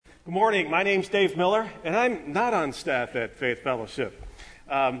Good morning. My name's Dave Miller, and I'm not on staff at Faith Fellowship.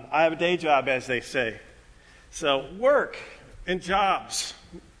 I have a day job, as they say. So work and jobs.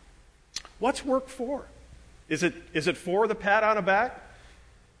 What's work for? Is it for the pat on the back?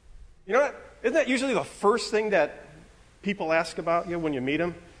 You know what? Isn't that usually the first thing that people ask about you when you meet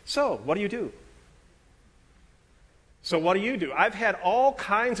them? So, what do you do? So what do you do? I've had all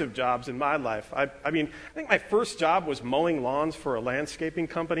kinds of jobs in my life. I think my first job was mowing lawns for a landscaping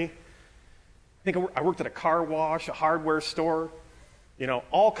company. I think I worked at a car wash, a hardware store,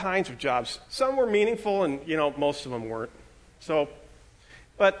 all kinds of jobs. Some were meaningful and, most of them weren't.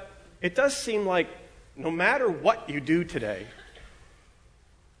 But it does seem like no matter what you do today,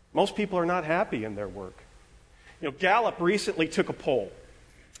 most people are not happy in their work. Gallup recently took a poll,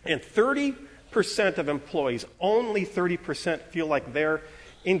 and 30% of employees, only 30% feel like they're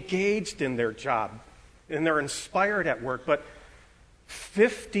engaged in their job and they're inspired at work, but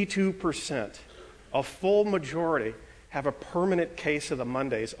 52%, a full majority, have a permanent case of the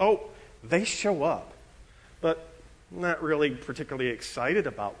Mondays. Oh, they show up, but not really particularly excited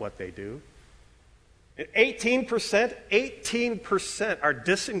about what they do. 18% are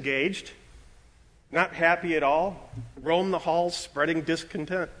disengaged, not happy at all, roam the halls spreading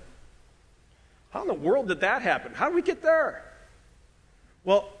discontent. How in the world did that happen? How did we get there?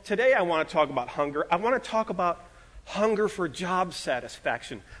 Well, today I want to talk about hunger. I want to talk about hunger for job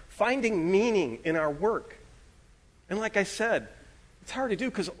satisfaction, finding meaning in our work. And like I said, it's hard to do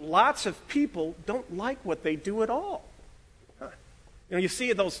because lots of people don't like what they do at all. You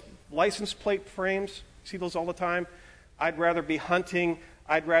see those license plate frames? You see those all the time? I'd rather be hunting.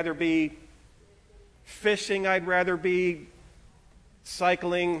 I'd rather be fishing. I'd rather be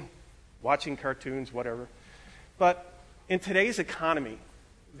cycling, watching cartoons, whatever. But in today's economy,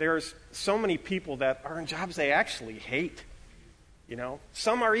 there's so many people that are in jobs they actually hate.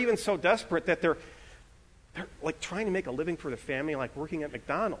 Some are even so desperate that they're like trying to make a living for their family, like working at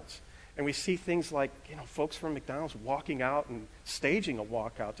McDonald's. And we see things like, folks from McDonald's walking out and staging a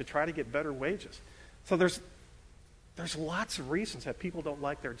walkout to try to get better wages. So there's lots of reasons that people don't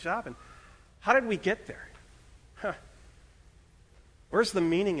like their job. And how did we get there? Where's the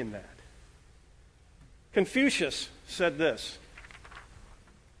meaning in that? Confucius said this: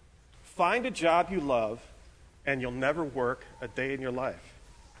 find a job you love and you'll never work a day in your life.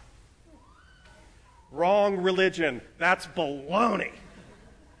 Wrong religion. That's baloney.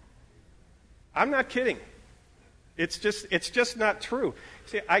 I'm not kidding. It's just not true.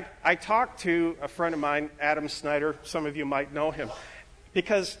 See, I talked to a friend of mine, Adam Snyder. Some of you might know him,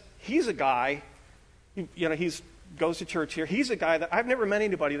 because he's a guy, he's goes to church here. He's a guy that I've never met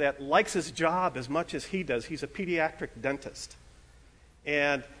anybody that likes his job as much as he does. He's a pediatric dentist.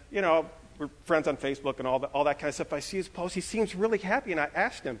 And, we're friends on Facebook and all that kind of stuff. I see his post. He seems really happy. And I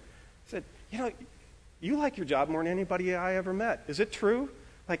asked him, I said, you like your job more than anybody I ever met. Is it true?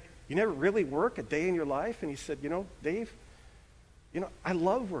 Like, you never really work a day in your life? And he said, Dave, I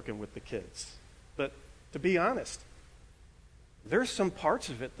love working with the kids. But to be honest, there's some parts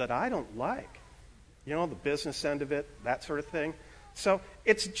of it that I don't like. The business end of it, that sort of thing. So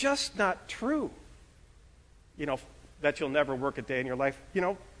it's just not true, that you'll never work a day in your life.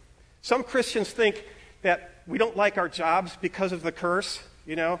 Some Christians think that we don't like our jobs because of the curse.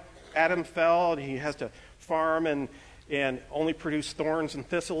 Adam fell and he has to farm and only produce thorns and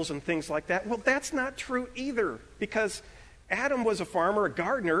thistles and things like that. Well, that's not true either, because Adam was a farmer, a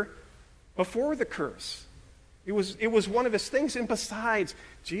gardener, before the curse. It was one of his things, and besides,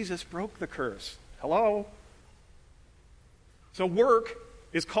 Jesus broke the curse. Hello? So work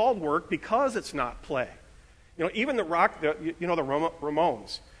is called work because it's not play. Even the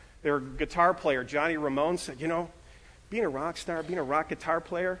Ramones, their guitar player, Johnny Ramone, said, being a rock star, being a rock guitar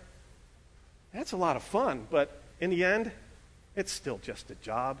player, that's a lot of fun, but in the end, it's still just a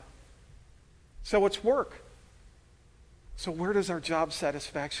job. So it's work. So where does our job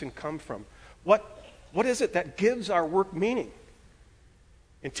satisfaction come from? What is it that gives our work meaning?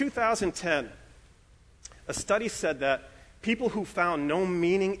 In 2010, a study said that people who found no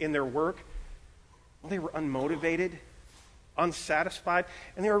meaning in their work, they were unmotivated, unsatisfied,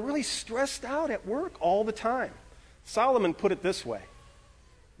 and they were really stressed out at work all the time. Solomon put it this way: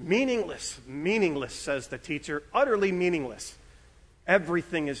 meaningless, says the teacher, utterly meaningless.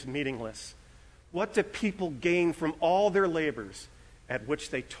 Everything is meaningless. What do people gain from all their labors at which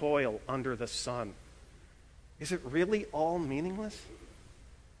they toil under the sun? Is it really all meaningless?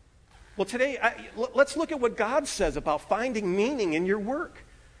 Well, today, let's look at what God says about finding meaning in your work.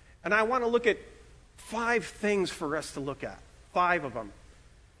 And I want to look at 5 things for us to look at. 5 of them.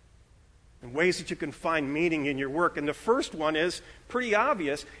 and ways that you can find meaning in your work. And the first one is pretty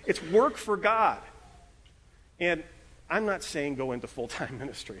obvious. It's work for God. And I'm not saying go into full-time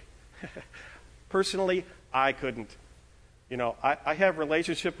ministry. Personally, I couldn't. You know, I have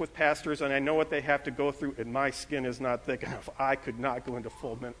relationship with pastors, and I know what they have to go through, and my skin is not thick enough. I could not go into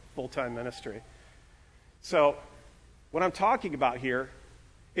full-time ministry. So what I'm talking about here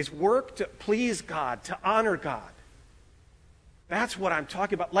is work to please God, to honor God. That's what I'm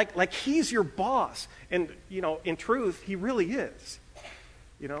talking about. Like he's your boss. And, you know, in truth, he really is.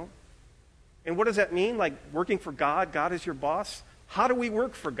 You know? And what does that mean? Like working for God, God is your boss? How do we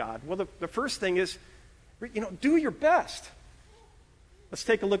work for God? Well, the first thing is, you know, do your best. Let's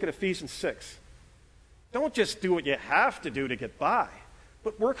take a look at Ephesians 6. Don't just do what you have to do to get by,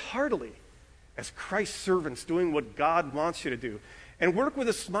 but work heartily as Christ's servants doing what God wants you to do. And work with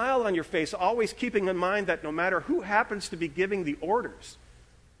a smile on your face, always keeping in mind that no matter who happens to be giving the orders,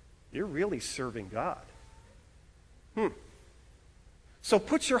 you're really serving God. So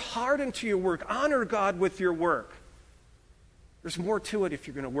put your heart into your work. Honor God with your work. There's more to it if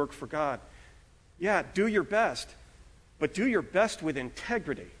you're going to work for God. Yeah, do your best, but do your best with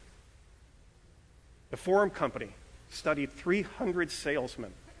integrity. The Forum Company studied 300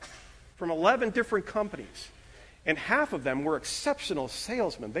 salesmen from 11 different companies. And half of them were exceptional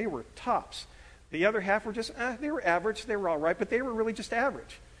salesmen. They were tops. The other half were just, they were average. They were all right, but they were really just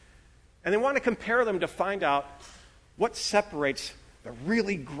average. And they want to compare them to find out what separates the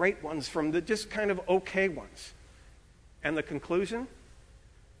really great ones from the just kind of okay ones. And the conclusion?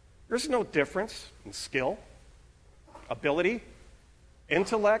 There's no difference in skill, ability,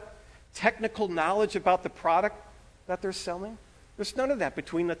 intellect, technical knowledge about the product that they're selling. There's none of that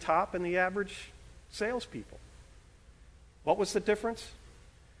between the top and the average salespeople. What was the difference?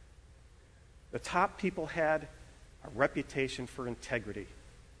 The top people had a reputation for integrity.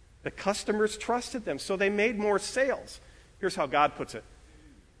 The customers trusted them, so they made more sales. Here's how God puts it.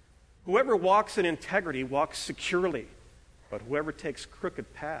 Whoever walks in integrity walks securely, but whoever takes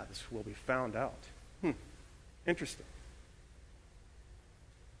crooked paths will be found out. Interesting.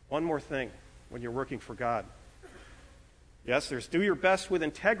 One more thing when you're working for God. Yes, there's do your best with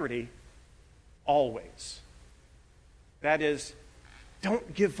integrity always. That is,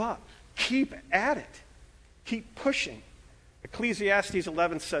 don't give up. Keep at it. Keep pushing. Ecclesiastes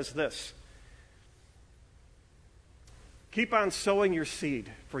 11 says this. Keep on sowing your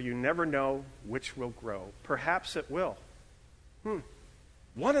seed, for you never know which will grow. Perhaps it will.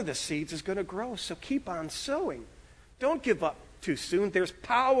 One of the seeds is going to grow, so keep on sowing. Don't give up too soon. There's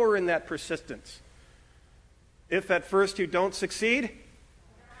power in that persistence. If at first you don't succeed,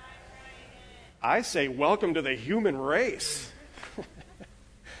 I say welcome to the human race.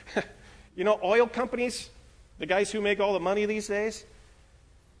 You know, oil companies, the guys who make all the money these days,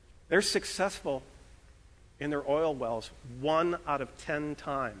 they're successful in their oil wells 1 out of 10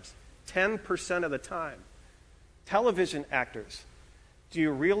 times. 10% of the time. Television actors, do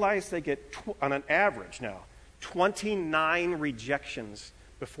you realize they get, on an average now, 29 rejections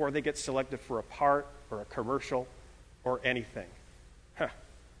before they get selected for a part or a commercial or anything?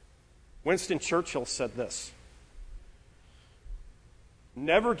 Winston Churchill said this.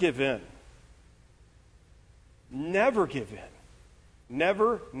 Never give in. Never give in.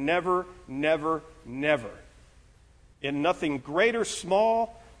 Never, never, never, never. In nothing great or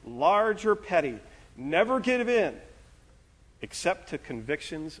small, large or petty. Never give in, except to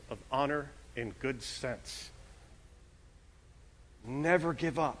convictions of honor and good sense. Never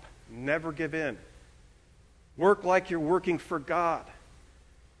give up. Never give in. Work like you're working for God.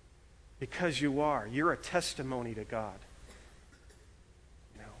 Because you are. You're a testimony to God.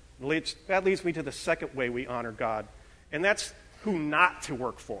 You know, that leads me to the second way we honor God, and that's who not to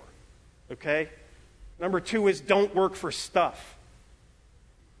work for. Okay? Number 2 is don't work for stuff.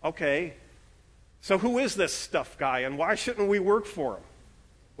 Okay, so who is this stuff guy, and why shouldn't we work for him?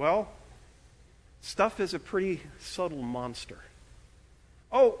 Well, stuff is a pretty subtle monster.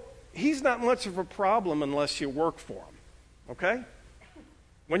 Oh, he's not much of a problem unless you work for him. Okay?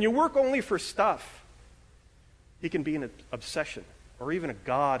 When you work only for stuff, he can be an obsession or even a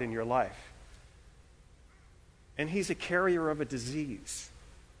god in your life. And he's a carrier of a disease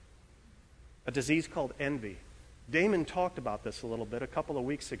called envy. Damon talked about this a little bit a couple of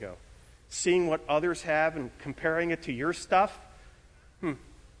weeks ago. Seeing what others have and comparing it to your stuff.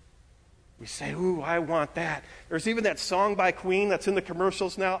 We say, ooh, I want that. There's even that song by Queen that's in the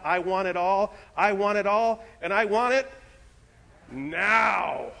commercials now, I want it all, and I want it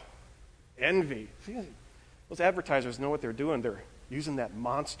now. Envy. See, those advertisers know what they're doing. They're using that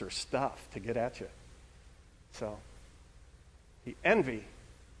monster stuff to get at you. So, the envy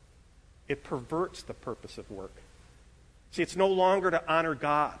it perverts the purpose of work. See, it's no longer to honor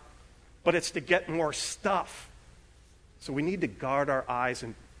God, but it's to get more stuff. So we need to guard our eyes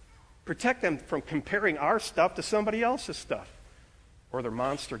and protect them from comparing our stuff to somebody else's stuff, or their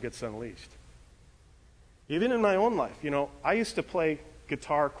monster gets unleashed. Even in my own life, I used to play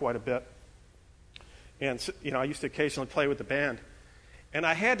guitar quite a bit. And, I used to occasionally play with the band. And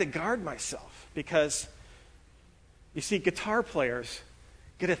I had to guard myself because, you see, guitar players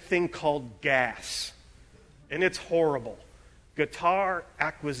get a thing called gas. And it's horrible. Guitar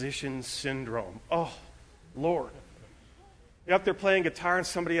acquisition syndrome. Oh, Lord. You're up there playing guitar and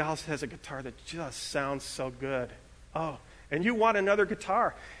somebody else has a guitar that just sounds so good. Oh, and you want another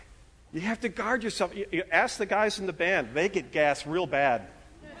guitar. You have to guard yourself. You ask the guys in the band. They get gas real bad.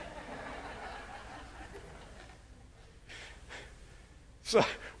 So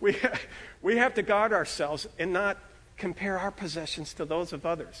we have to guard ourselves and not compare our possessions to those of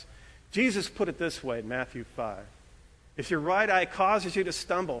others. Jesus put it this way in Matthew 5. If your right eye causes you to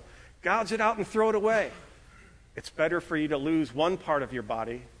stumble, gouge it out and throw it away. It's better for you to lose one part of your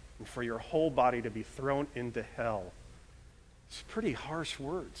body than for your whole body to be thrown into hell. It's pretty harsh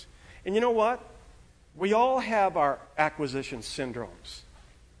words. And you know what? We all have our acquisition syndromes.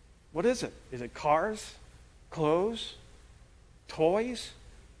 What is it? Is it cars? Clothes? Toys?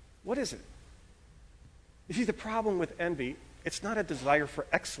 What is it? You see, the problem with envy, it's not a desire for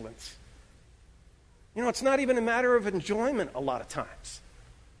excellence. It's not even a matter of enjoyment a lot of times.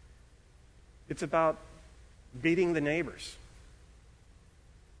 It's about beating the neighbors.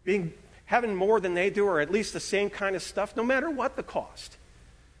 Having more than they do, or at least the same kind of stuff, no matter what the cost.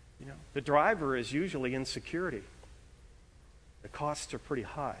 The driver is usually insecurity. The costs are pretty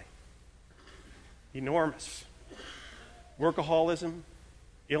high. Enormous. Workaholism,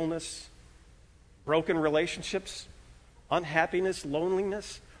 illness, broken relationships, unhappiness,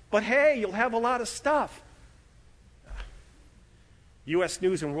 loneliness. But hey, you'll have a lot of stuff. U.S.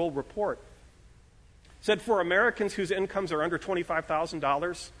 News and World Report said for Americans whose incomes are under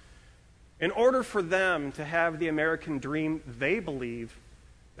 $25,000, in order for them to have the American dream, they believe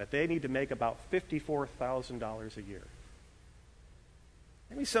that they need to make about $54,000 a year.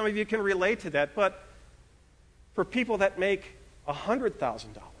 Maybe some of you can relate to that, but for people that make $100,000,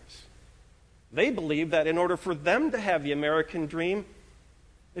 they believe that in order for them to have the American dream,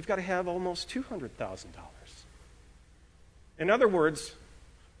 they've got to have almost $200,000. In other words,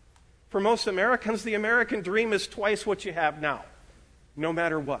 for most Americans, the American dream is twice what you have now, no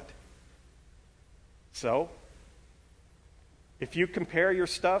matter what. So, if you compare your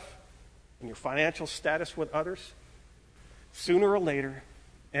stuff and your financial status with others, sooner or later,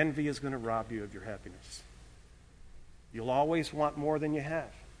 envy is going to rob you of your happiness. You'll always want more than you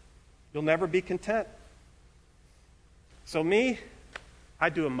have. You'll never be content. So I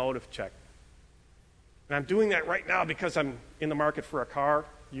do a motive check. And I'm doing that right now because I'm in the market for a car,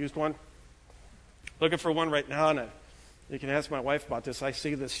 used one. Looking for one right now, and you can ask my wife about this. I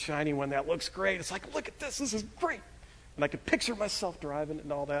see this shiny one that looks great. It's like, look at this is great. And I can picture myself driving it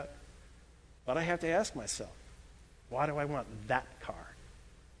and all that. But I have to ask myself, why do I want that car?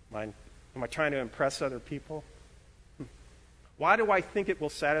 Am I trying to impress other people? Why do I think it will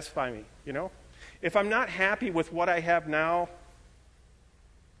satisfy me? If I'm not happy with what I have now,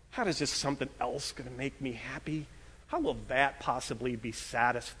 how is just something else going to make me happy? How will that possibly be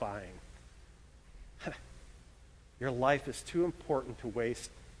satisfying? Your life is too important to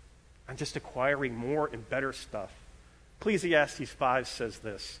waste on just acquiring more and better stuff. Ecclesiastes 5 says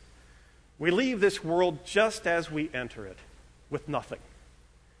this: we leave this world just as we enter it, with nothing.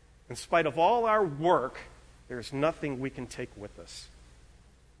 In spite of all our work, there's nothing we can take with us.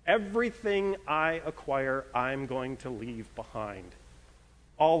 Everything I acquire, I'm going to leave behind.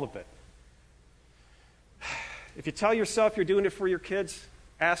 All of it. If you tell yourself you're doing it for your kids,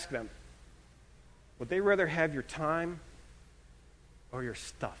 ask them, would they rather have your time or your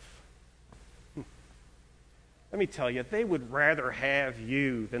stuff? Let me tell you, they would rather have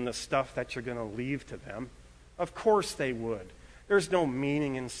you than the stuff that you're going to leave to them. Of course they would. There's no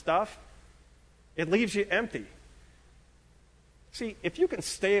meaning in stuff. It leaves you empty. See, if you can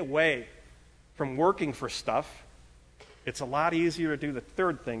stay away from working for stuff, it's a lot easier to do the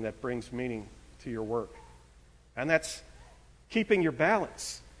third thing that brings meaning to your work. And that's keeping your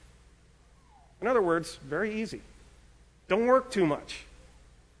balance. In other words, very easy. Don't work too much.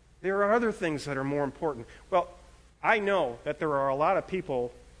 There are other things that are more important. Well, I know that there are a lot of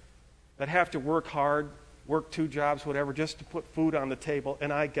people that have to work hard, work 2 jobs, whatever, just to put food on the table,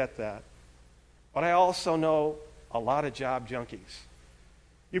 and I get that. But I also know a lot of job junkies.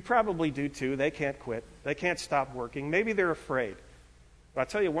 You probably do too. They can't quit. They can't stop working. Maybe they're afraid. But I'll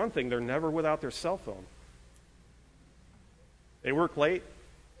tell you one thing, they're never without their cell phone. They work late.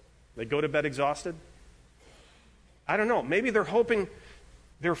 They go to bed exhausted. I don't know. Maybe they're hoping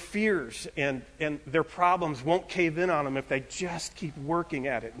their fears and their problems won't cave in on them if they just keep working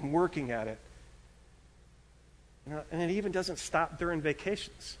at it and working at it. And it even doesn't stop during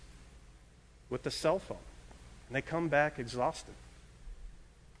vacations with the cell phone. And they come back exhausted.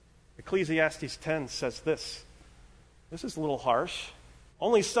 Ecclesiastes 10 says this. This is a little harsh.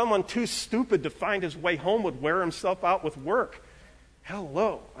 Only someone too stupid to find his way home would wear himself out with work.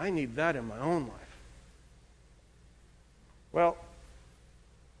 Hello, I need that in my own life. Well,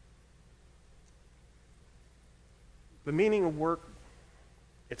 the meaning of work,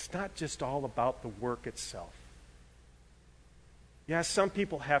 it's not just all about the work itself. Yes, some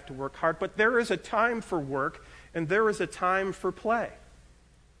people have to work hard, but there is a time for work and there is a time for play.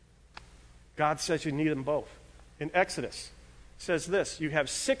 God says you need them both. In Exodus, it says this, you have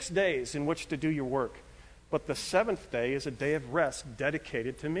 6 days in which to do your work, but the 7th day is a day of rest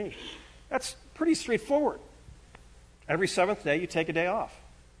dedicated to me. That's pretty straightforward. Every 7th day, you take a day off.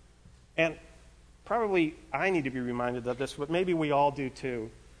 And probably I need to be reminded of this, but maybe we all do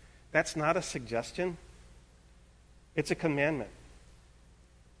too. That's not a suggestion. It's a commandment.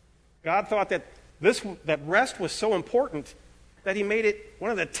 God thought that rest was so important that he made it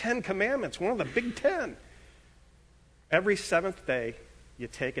one of the 10 commandments, one of the big 10. Every 7th day, you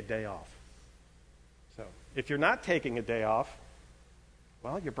take a day off. So if you're not taking a day off,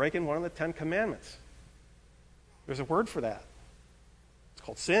 well, you're breaking one of the 10 commandments. There's a word for that. It's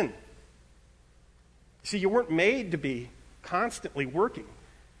called sin. See, you weren't made to be constantly working.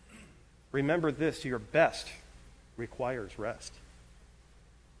 Remember this, your best requires rest.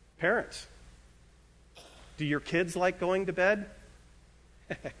 Parents, do your kids like going to bed?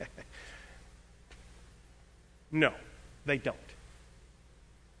 No, they don't.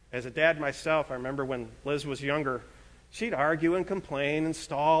 As a dad myself, I remember when Liz was younger, she'd argue and complain and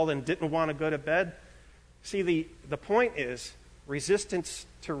stall and didn't want to go to bed. See, the point is, resistance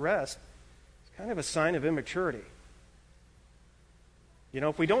to rest is kind of a sign of immaturity. You know,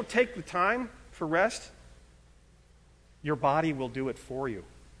 if we don't take the time for rest, your body will do it for you.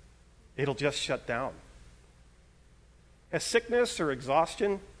 It'll just shut down. Has sickness or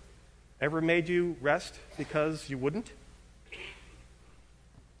exhaustion ever made you rest because you wouldn't?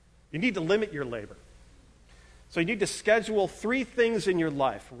 You need to limit your labor. So you need to schedule 3 things in your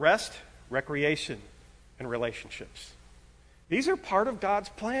life: rest, recreation, and relationships. These are part of God's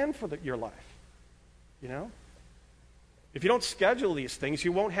plan for your life. You know? If you don't schedule these things,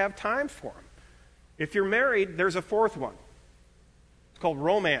 you won't have time for them. If you're married, there's a 4th one. It's called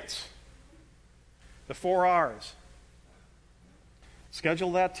romance. The 4 R's.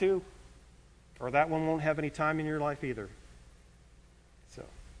 Schedule that too, or that one won't have any time in your life either. So,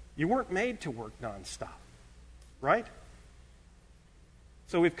 you weren't made to work nonstop, right?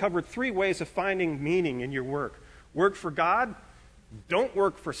 So we've covered 3 ways of finding meaning in your work. Work for God, don't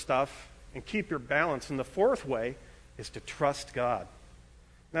work for stuff, and keep your balance. And the 4th way is to trust God.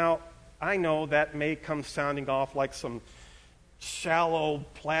 Now, I know that may come sounding off like some shallow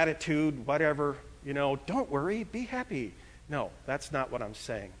platitude, whatever, you know, don't worry, be happy. No, that's not what I'm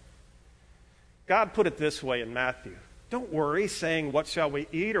saying. God put it this way in Matthew. Don't worry, saying, what shall we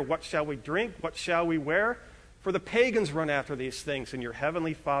eat, or what shall we drink, what shall we wear? For the pagans run after these things, and your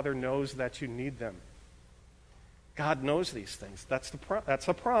heavenly Father knows that you need them. God knows these things. That's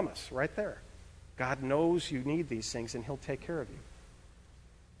a promise right there. God knows you need these things, and he'll take care of you.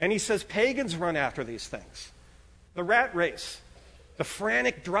 And he says pagans run after these things. The rat race, the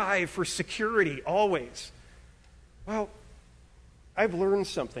frantic drive for security always. Well, I've learned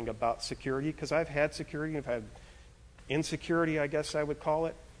something about security because I've had security. I've had insecurity, I guess I would call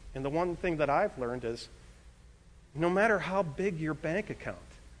it. And the one thing that I've learned is no matter how big your bank account,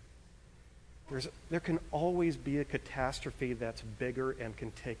 there can always be a catastrophe that's bigger and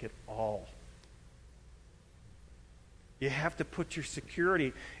can take it all. You have to put your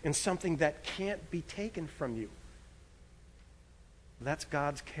security in something that can't be taken from you. That's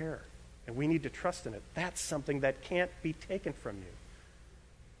God's care, and we need to trust in it. That's something that can't be taken from you.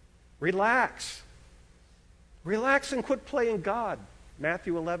 Relax. Relax and quit playing God.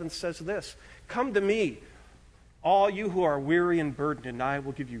 Matthew 11 says this, come to me, all you who are weary and burdened, and I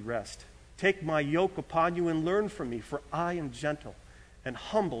will give you rest. Take my yoke upon you and learn from me, for I am gentle and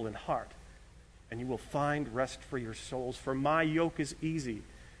humble in heart, and you will find rest for your souls. For my yoke is easy,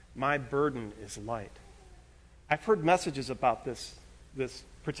 my burden is light. I've heard messages about this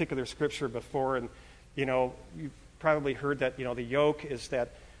particular scripture before, and you've probably heard that the yoke is that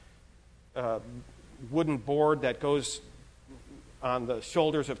wooden board that goes on the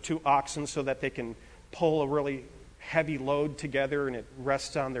shoulders of two oxen so that they can pull a really heavy load together and it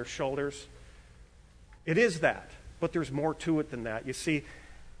rests on their shoulders. It is that, but there's more to it than that. You see,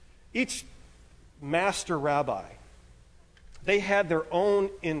 each master rabbi, they had their own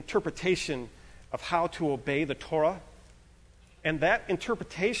interpretation of how to obey the Torah, and that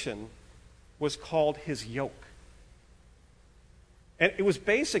interpretation was called his yoke. And it was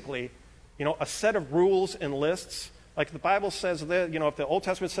basically, a set of rules and lists. Like the Bible says, if the Old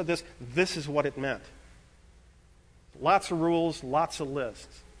Testament said this, this is what it meant. Lots of rules, lots of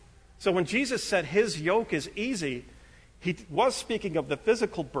lists. So when Jesus said his yoke is easy, he was speaking of the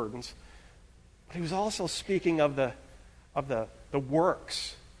physical burdens, but he was also speaking of the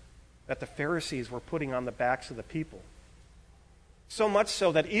works that the Pharisees were putting on the backs of the people. So much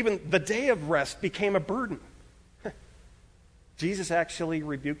so that even the day of rest became a burden. Jesus actually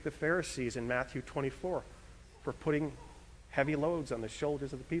rebuked the Pharisees in Matthew 24 for putting heavy loads on the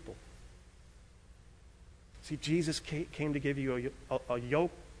shoulders of the people. See, Jesus came to give you a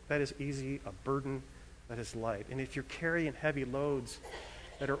yoke that is easy, a burden that is light. And if you're carrying heavy loads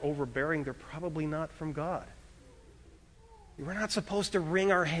that are overbearing, they're probably not from God. We're not supposed to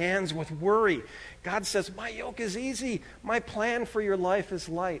wring our hands with worry. God says, my yoke is easy. My plan for your life is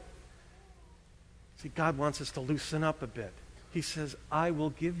light. See, God wants us to loosen up a bit. He says, I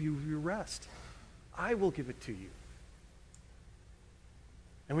will give you your rest. I will give it to you.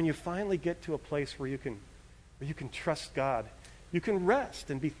 And when you finally get to a place where you can trust God, you can rest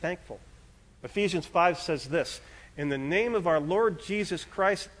and be thankful. Ephesians 5 says this, in the name of our Lord Jesus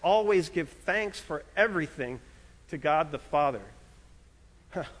Christ, always give thanks for everything to God the Father.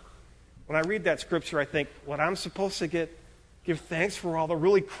 When I read that scripture, I think, what I'm supposed to give thanks for all the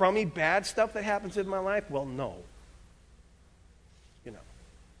really crummy, bad stuff that happens in my life? Well, no.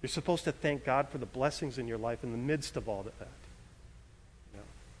 You're supposed to thank God for the blessings in your life in the midst of all that.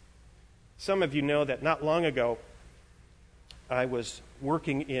 Some of you know that not long ago, I was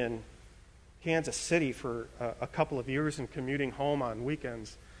working in Kansas City for a couple of years and commuting home on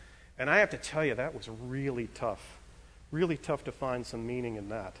weekends. And I have to tell you, that was really tough. Really tough to find some meaning in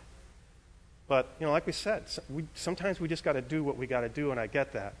that. But, like we said, sometimes we just got to do what we got to do, and I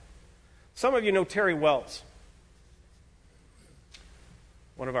get that. Some of you know Terry Wells,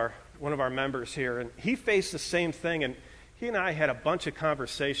 one of our members here, and he faced the same thing, and he and I had a bunch of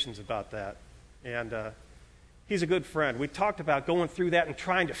conversations about that. And he's a good friend. We talked about going through that and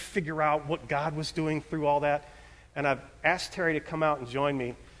trying to figure out what God was doing through all that. And I've asked Terry to come out and join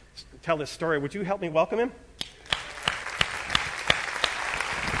me, tell this story. Would you help me welcome him?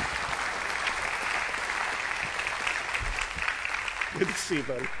 Good to see you,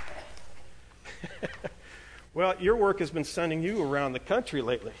 buddy. Well, your work has been sending you around the country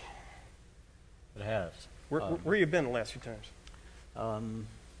lately. It has. Where you been the last few times?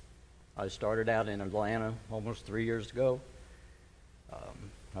 I started out in Atlanta almost 3 years ago.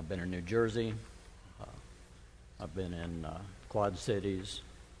 I've been in New Jersey. I've been in Quad Cities,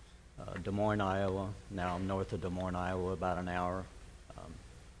 Des Moines, Iowa. Now I'm north of Des Moines, Iowa, about an hour.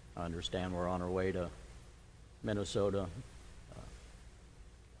 I understand we're on our way to Minnesota.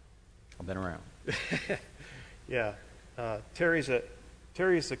 I've been around. Yeah. Terry's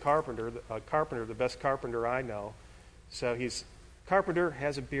the carpenter, the best carpenter I know. So he's carpenter,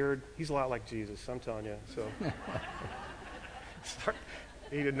 has a beard. He's a lot like Jesus, I'm telling you. So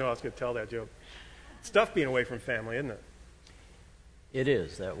he didn't know I was going to tell that joke. It's tough being away from family, isn't it? It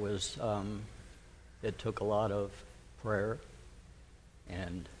is. That was. It took a lot of prayer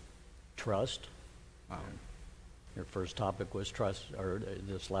and trust. Your first topic was trust, or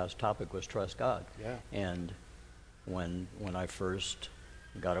this last topic was trust God. Yeah. And when I first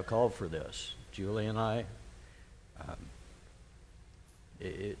got a call for this, Julie and I,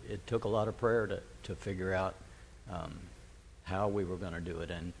 it took a lot of prayer to figure out how we were going to do it,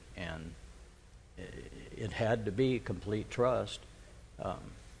 and it had to be complete trust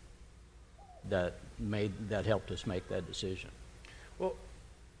that helped us make that decision. Well,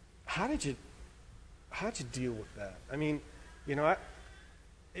 how did you deal with that? I mean,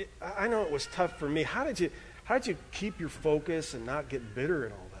 I know it was tough for me. How did you keep your focus and not get bitter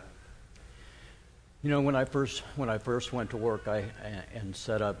and all that? When I first went to work, and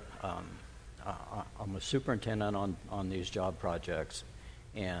set up. I'm a superintendent on these job projects,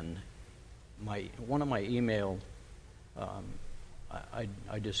 and one of my email,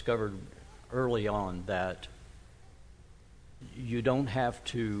 I discovered early on that you don't have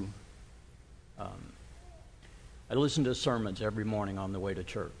to. I listen to sermons every morning on the way to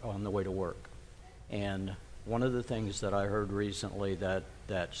church, on the way to work, and one of the things that I heard recently that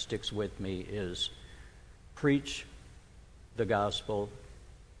sticks with me is preach the gospel,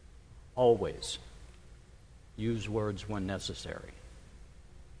 always use words when necessary.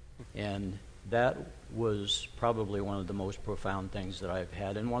 And that was probably one of the most profound things that I've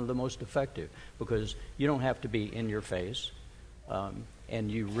had, and one of the most effective, because you don't have to be in your face,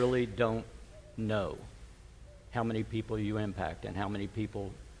 and you really don't know how many people you impact and how many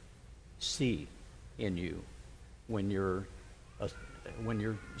people see in you when you're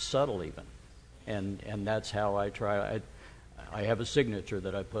subtle even. And that's how I try. I have a signature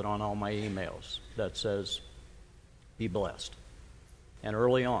that I put on all my emails that says, "Be blessed." And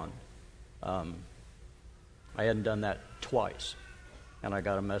early on, I hadn't done that twice, and I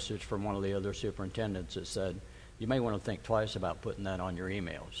got a message from one of the other superintendents that said, "You may want to think twice about putting that on your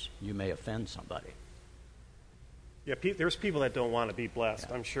emails. You may offend somebody." Yeah, there's people that don't want to be blessed,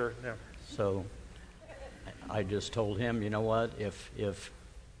 yeah. I'm sure. Yeah. So I just told him, you know what, if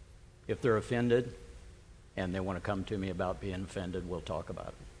they're offended and they want to come to me about being offended, we'll talk about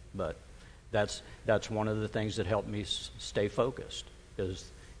it. But that's one of the things that helped me stay focused,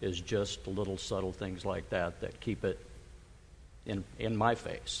 is just little subtle things like that keep it in my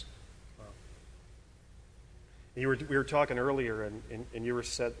face. Wow. We were talking earlier, and you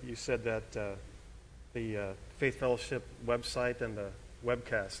said that the Faith Fellowship website and the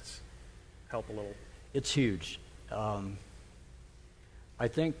webcasts help a little. It's huge. I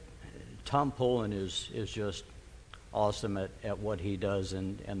think Tom Pullen is just awesome at what he does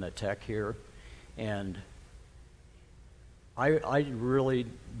and the tech here. And I really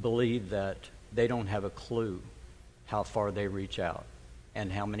believe that they don't have a clue how far they reach out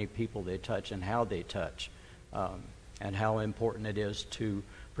and how many people they touch and how they touch, and how important it is to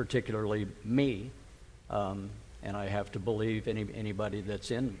particularly me. And I have to believe anybody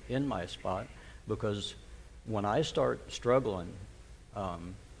that's in my spot, because when I start struggling,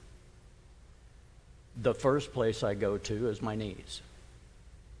 the first place I go to is my knees.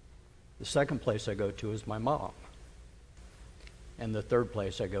 The second place I go to is my mom. And the third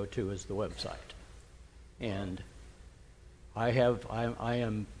place I go to is the website. And I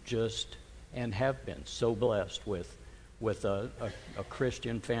am just, and have been so blessed with a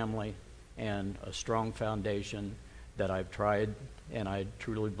Christian family and a strong foundation that I've tried, and I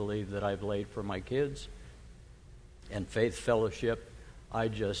truly believe that I've laid for my kids. And Faith Fellowship, I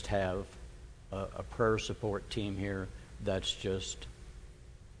just have a prayer support team here that's just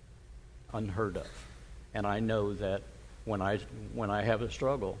unheard of. And I know that when I have a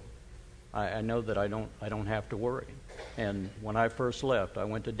struggle, I know that I don't have to worry. And when I first left, I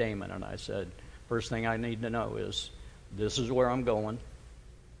went to Damon and I said, first thing I need to know is, this is where I'm going.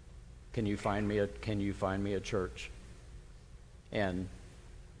 Can you find me a church? And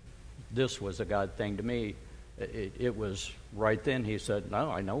this was a God thing to me. It was right then. He said,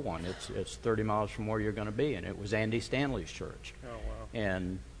 "No, I know one. It's 30 miles from where you're going to be," and it was Andy Stanley's church. Oh, wow.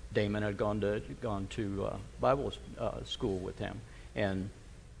 And Damon had gone to Bible school with him, and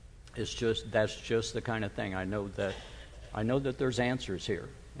that's just the kind of thing. I know that there's answers here,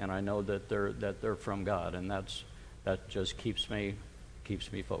 and I know that they're from God, and that just keeps me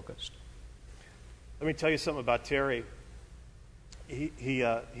focused. Let me tell you something about Terry.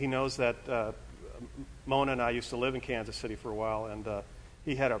 He knows that Mona and I used to live in Kansas City for a while, and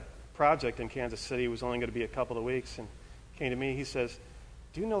he had a project in Kansas City. It was only going to be a couple of weeks, and came to me. He says,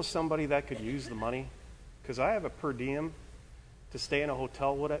 "Do you know somebody that could use the money? Because I have a per diem to stay in a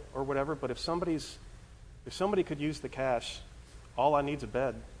hotel or whatever, but if somebody could use the cash, all I need is a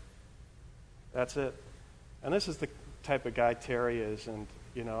bed. That's it." And this is the type of guy Terry is, and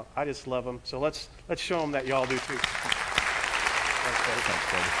I just love him. So let's show him that y'all do too.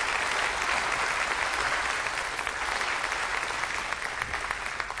 Thanks, buddy.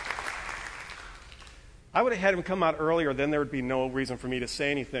 I would have had him come out earlier, then there would be no reason for me to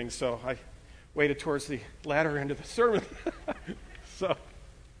say anything, so I waited towards the latter end of the sermon. So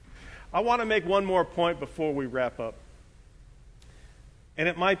I want to make one more point before we wrap up. And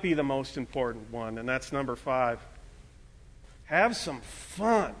it might be the most important one, and that's number 5. Have some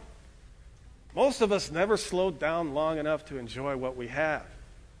fun. Most of us never slowed down long enough to enjoy what we have.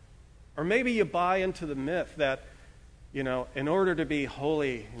 Or maybe you buy into the myth that, in order to be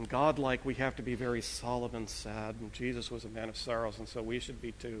holy and godlike, we have to be very solemn and sad, and Jesus was a man of sorrows, and so we should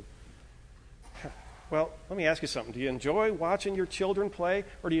be too. Well, let me ask you something. Do you enjoy watching your children play,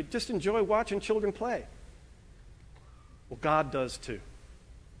 or do you just enjoy watching children play? Well, God does too.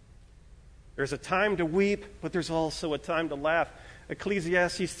 There's a time to weep, but there's also a time to laugh.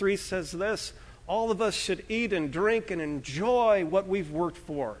 Ecclesiastes 3 says this: all of us should eat and drink and enjoy what we've worked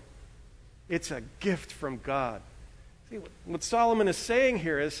for. It's a gift from God. See, what Solomon is saying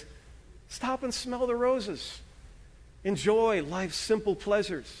here is, stop and smell the roses. Enjoy life's simple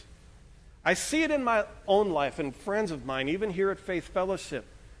pleasures. I see it in my own life and friends of mine, even here at Faith Fellowship.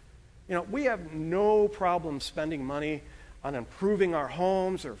 We have no problem spending money on improving our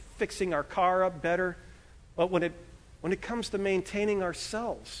homes or fixing our car up better. But when it comes to maintaining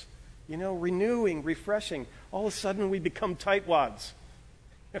ourselves, renewing, refreshing, all of a sudden we become tightwads.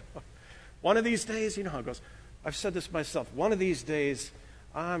 One of these days, how it goes. I've said this myself. One of these days,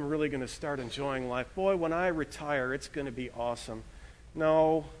 I'm really going to start enjoying life. Boy, when I retire, it's going to be awesome.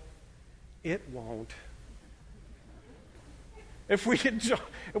 No, it won't. If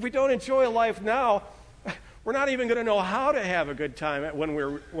we don't enjoy life now, we're not even going to know how to have a good time when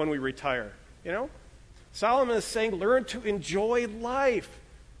we retire. Solomon is saying, learn to enjoy life.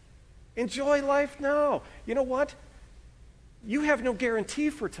 Enjoy life now. You know what? You have no guarantee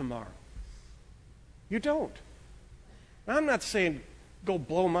for tomorrow. You don't. Now, I'm not saying go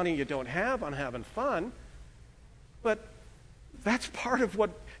blow money you don't have on having fun, but that's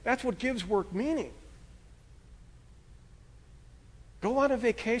what gives work meaning. Go on a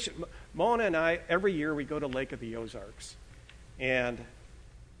vacation. Mona and I, every year we go to Lake of the Ozarks. And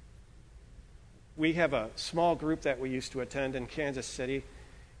we have a small group that we used to attend in Kansas City.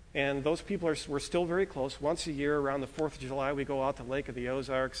 And those people we're still very close. Once a year around the 4th of July, we go out to Lake of the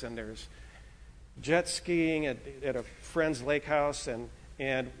Ozarks, and there's jet skiing at a friend's lake house,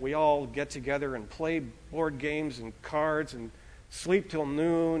 and we all get together and play board games and cards and sleep till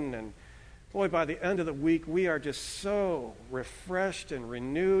noon. And boy, by the end of the week, we are just so refreshed and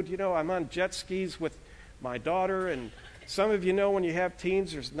renewed. I'm on jet skis with my daughter, and some of you know when you have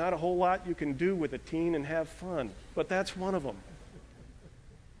teens, there's not a whole lot you can do with a teen and have fun, but that's one of them.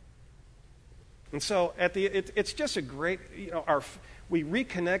 And so it's just a great, we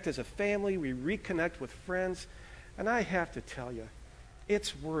reconnect as a family, we reconnect with friends, and I have to tell you,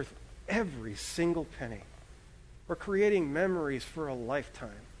 it's worth every single penny. We're creating memories for a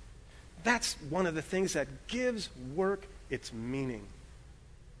lifetime. That's one of the things that gives work its meaning.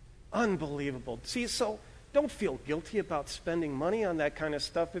 Unbelievable. See, so don't feel guilty about spending money on that kind of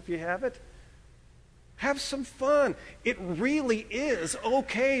stuff if you have it. Have some fun. It really is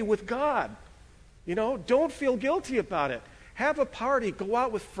okay with God. Don't feel guilty about it. Have a party, go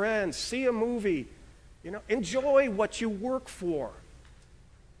out with friends, see a movie. Enjoy what you work for.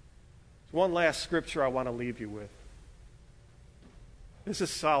 One last scripture I want to leave you with. This is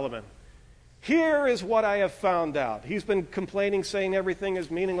Solomon. Here is what I have found out. He's been complaining, saying everything is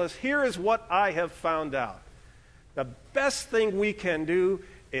meaningless. Here is what I have found out. The best thing we can do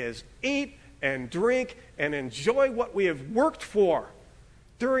is eat and drink and enjoy what we have worked for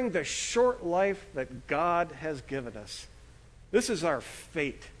during the short life that God has given us. This is our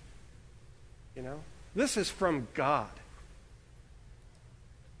fate. This is from God.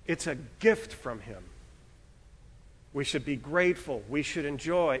 It's a gift from Him. We should be grateful. We should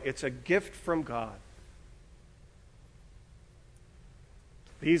enjoy. It's a gift from God.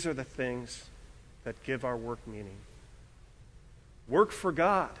 These are the things that give our work meaning. Work for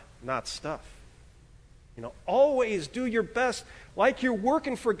God, not stuff. Always do your best like you're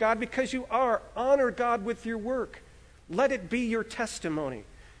working for God because you are. Honor God with your work. Let it be your testimony.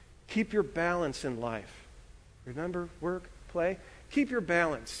 Keep your balance in life. Remember, work, play. Keep your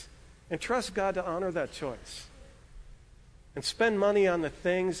balance and trust God to honor that choice. And spend money on the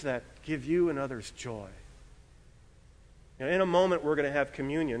things that give you and others joy. In a moment, we're going to have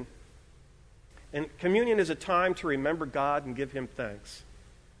communion. And communion is a time to remember God and give Him thanks.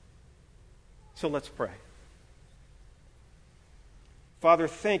 So let's pray. Father,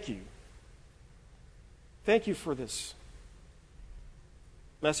 thank you. Thank you for this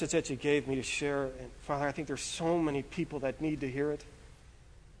message that you gave me to share. And Father, I think there's so many people that need to hear it.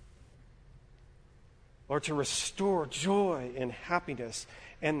 Lord, to restore joy and happiness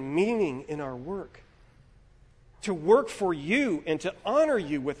and meaning in our work. To work for you and to honor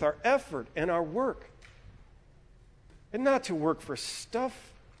you with our effort and our work. And not to work for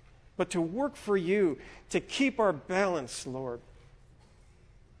stuff, but to work for you, to keep our balance, Lord,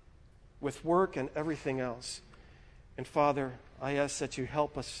 with work and everything else. And Father, I ask that you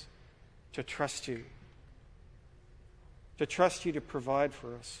help us to trust you to provide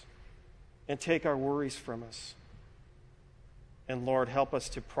for us and take our worries from us. And Lord, help us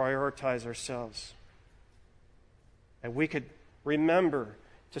to prioritize ourselves. And we could remember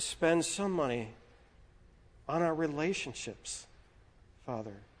to spend some money on our relationships,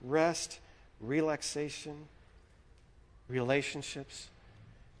 Father. Rest, relaxation, relationships.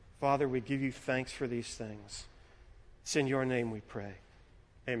 Father, we give you thanks for these things. It's in your name we pray.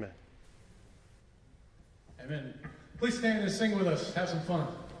 Amen. Amen. Please stand and sing with us. Have some fun.